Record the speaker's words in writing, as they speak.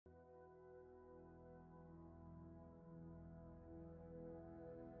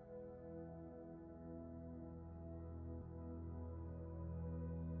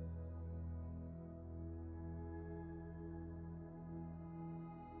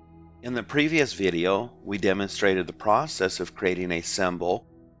In the previous video, we demonstrated the process of creating a symbol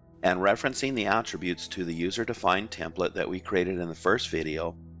and referencing the attributes to the user-defined template that we created in the first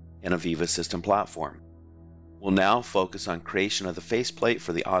video in AVEVA System Platform. We'll now focus on creation of the faceplate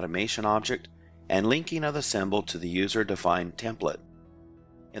for the automation object and linking of the symbol to the user-defined template.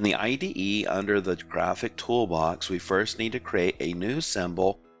 In the IDE under the graphic toolbox, we first need to create a new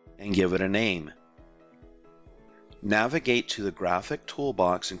symbol and give it a name. Navigate to the graphic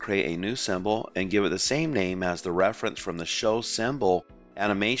toolbox and create a new symbol and give it the same name as the reference from the show symbol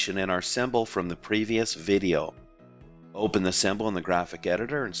animation in our symbol from the previous video. Open the symbol in the graphic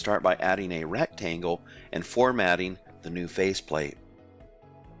editor and start by adding a rectangle and formatting the new faceplate.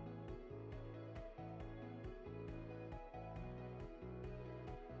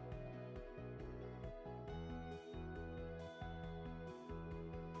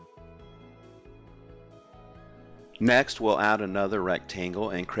 Next, we'll add another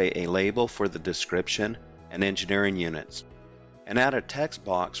rectangle and create a label for the description and engineering units, and add a text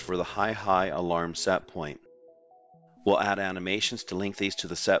box for the high alarm set point. We'll add animations to link these to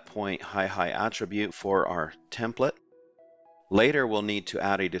the set point high attribute for our template. Later, we'll need to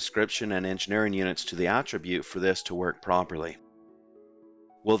add a description and engineering units to the attribute for this to work properly.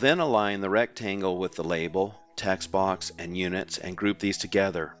 We'll then align the rectangle with the label, text box, and units and group these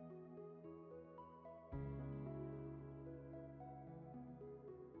together.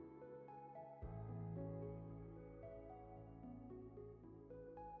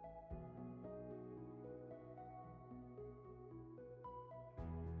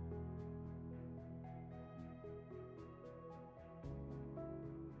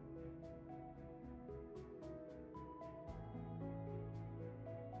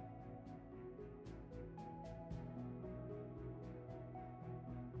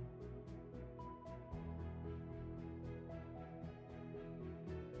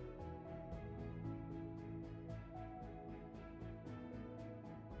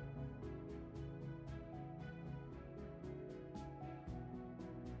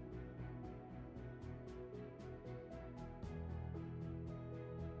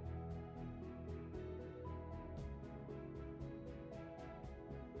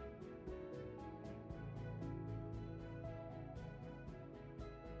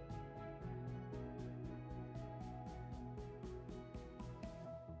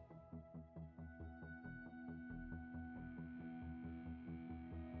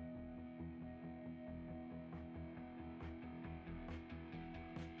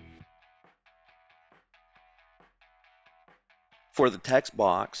 For the text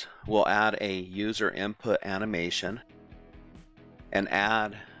box, we'll add a user input animation and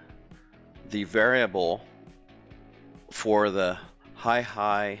add the variable for the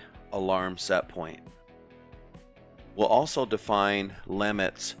high alarm set point. We'll also define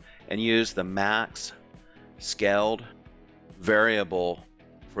limits and use the max scaled variable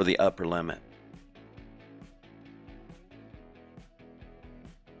for the upper limit.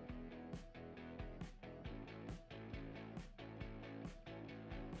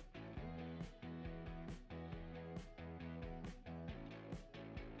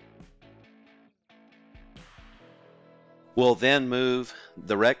 We'll then move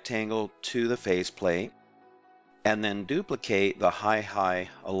the rectangle to the faceplate and then duplicate the high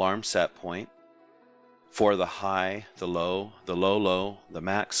alarm set point for the high, the low, the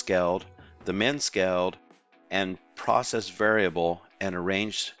max scaled, the min scaled, and process variable, and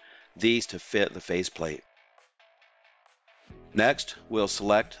arrange these to fit the faceplate. Next, we'll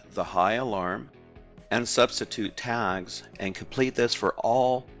select the high alarm and substitute tags and complete this for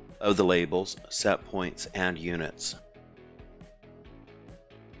all of the labels, set points, and units.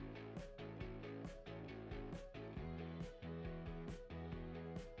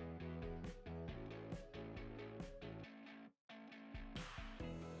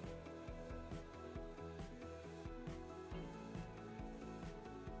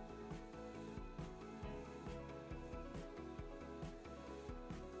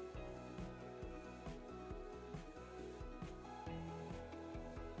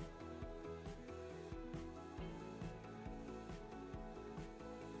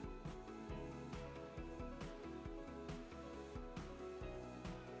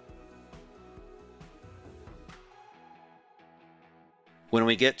 When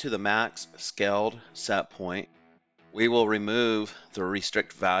we get to the max scaled set point, we will remove the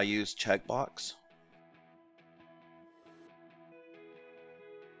restrict values checkbox.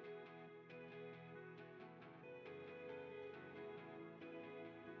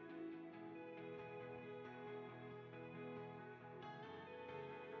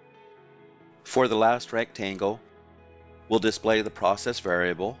 For the last rectangle, we'll display the process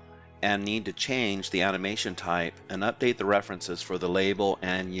variable and need to change the animation type and update the references for the label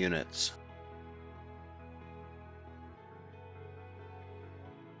and units.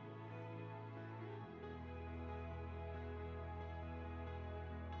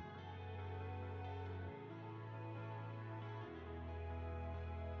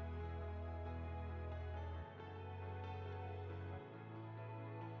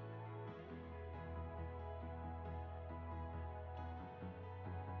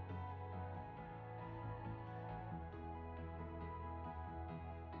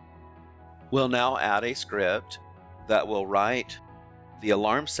 We'll now add a script that will write the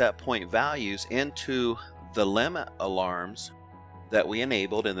alarm set point values into the limit alarms that we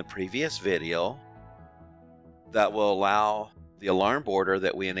enabled in the previous video that will allow the alarm border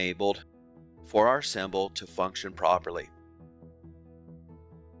that we enabled for our symbol to function properly.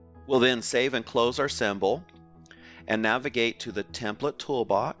 We'll then save and close our symbol and navigate to the template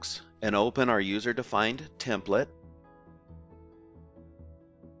toolbox and open our user-defined template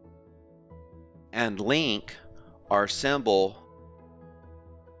and link our symbol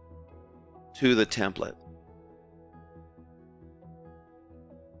to the template.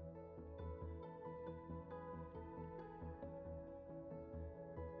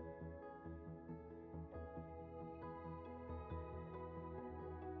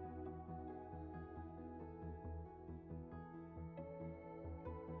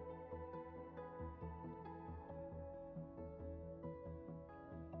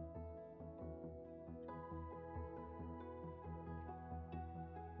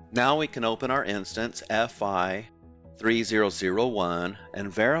 Now we can open our instance FI3001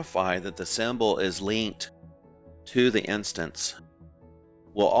 and verify that the symbol is linked to the instance.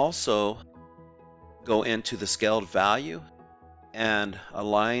 We'll also go into the scaled value and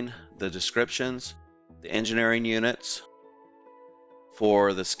align the descriptions, the engineering units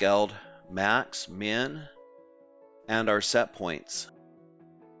for the scaled max, min, and our set points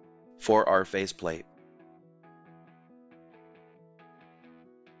for our faceplate.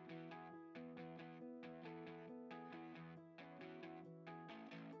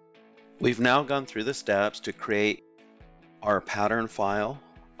 We've now gone through the steps to create our pattern file,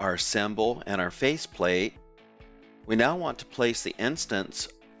 our symbol, and our faceplate. We now want to place the instance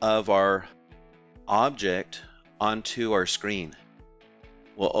of our object onto our screen.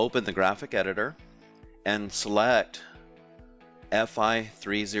 We'll open the graphic editor and select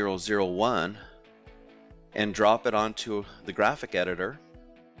FI3001 and drop it onto the graphic editor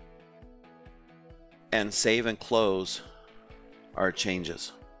and save and close our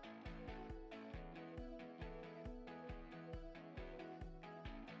changes.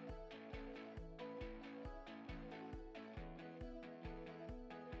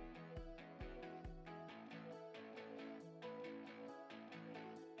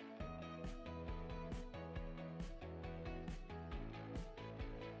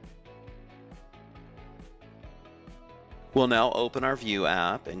 We'll now open our View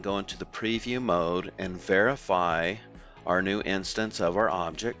app and go into the preview mode and verify our new instance of our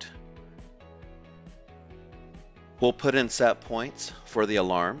object. We'll put in set points for the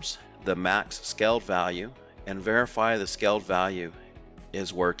alarms, the max scaled value, and verify the scaled value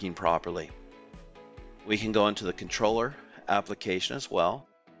is working properly. We can go into the controller application as well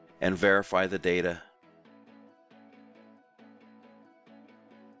and verify the data.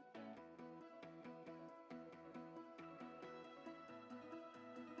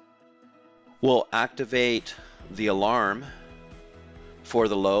 We'll activate the alarm for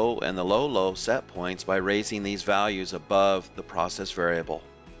the low and the low set points by raising these values above the process variable.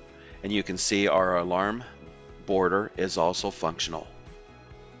 And you can see our alarm border is also functional.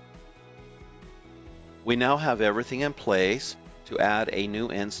 We now have everything in place to add a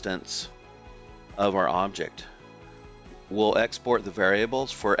new instance of our object. We'll export the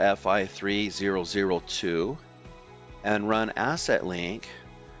variables for FI3002 and run asset link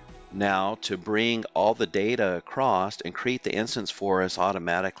now to bring all the data across and create the instance for us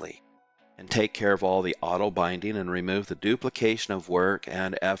automatically and take care of all the auto binding and remove the duplication of work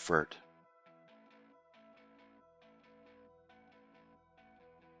and effort.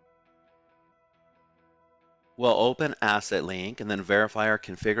 We'll open Asset Link and then verify our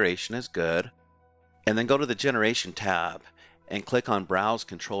configuration is good, and then go to the Generation tab and click on Browse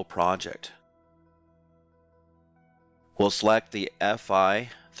Control Project. We'll select the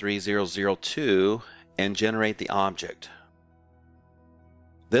FI3002 and generate the object.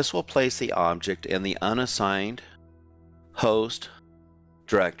 This will place the object in the unassigned host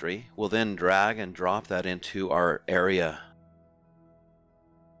directory. We'll then drag and drop that into our area.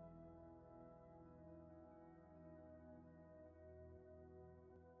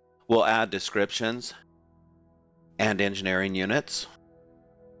 We'll add descriptions and engineering units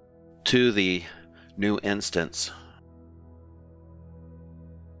to the new instance.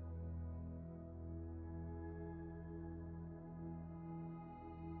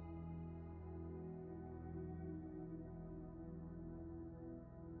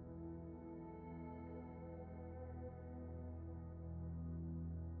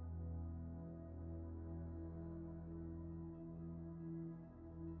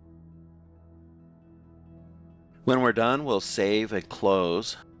 When we're done, we'll save and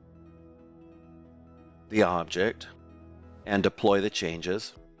close the object and deploy the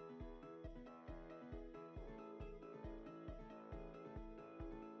changes.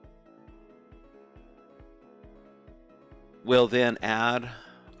 We'll then add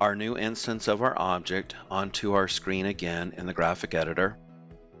our new instance of our object onto our screen again in the graphic editor.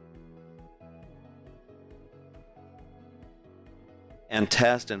 And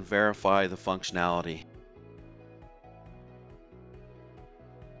test and verify the functionality.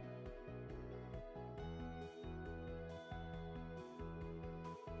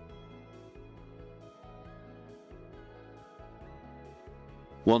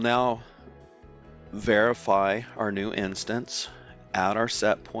 We'll now verify our new instance, add our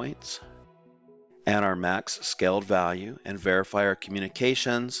set points and our max scaled value, and verify our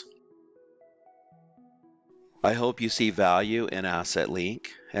communications. I hope you see value in Asset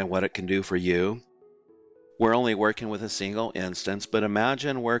Link and what it can do for you. We're only working with a single instance, but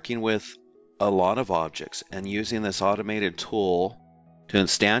imagine working with a lot of objects and using this automated tool to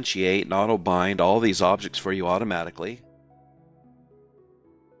instantiate and auto-bind all these objects for you automatically.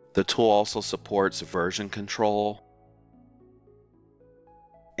 The tool also supports version control,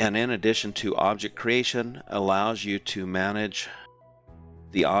 and in addition to object creation, allows you to manage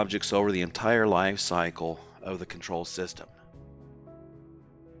the objects over the entire life cycle of the control system.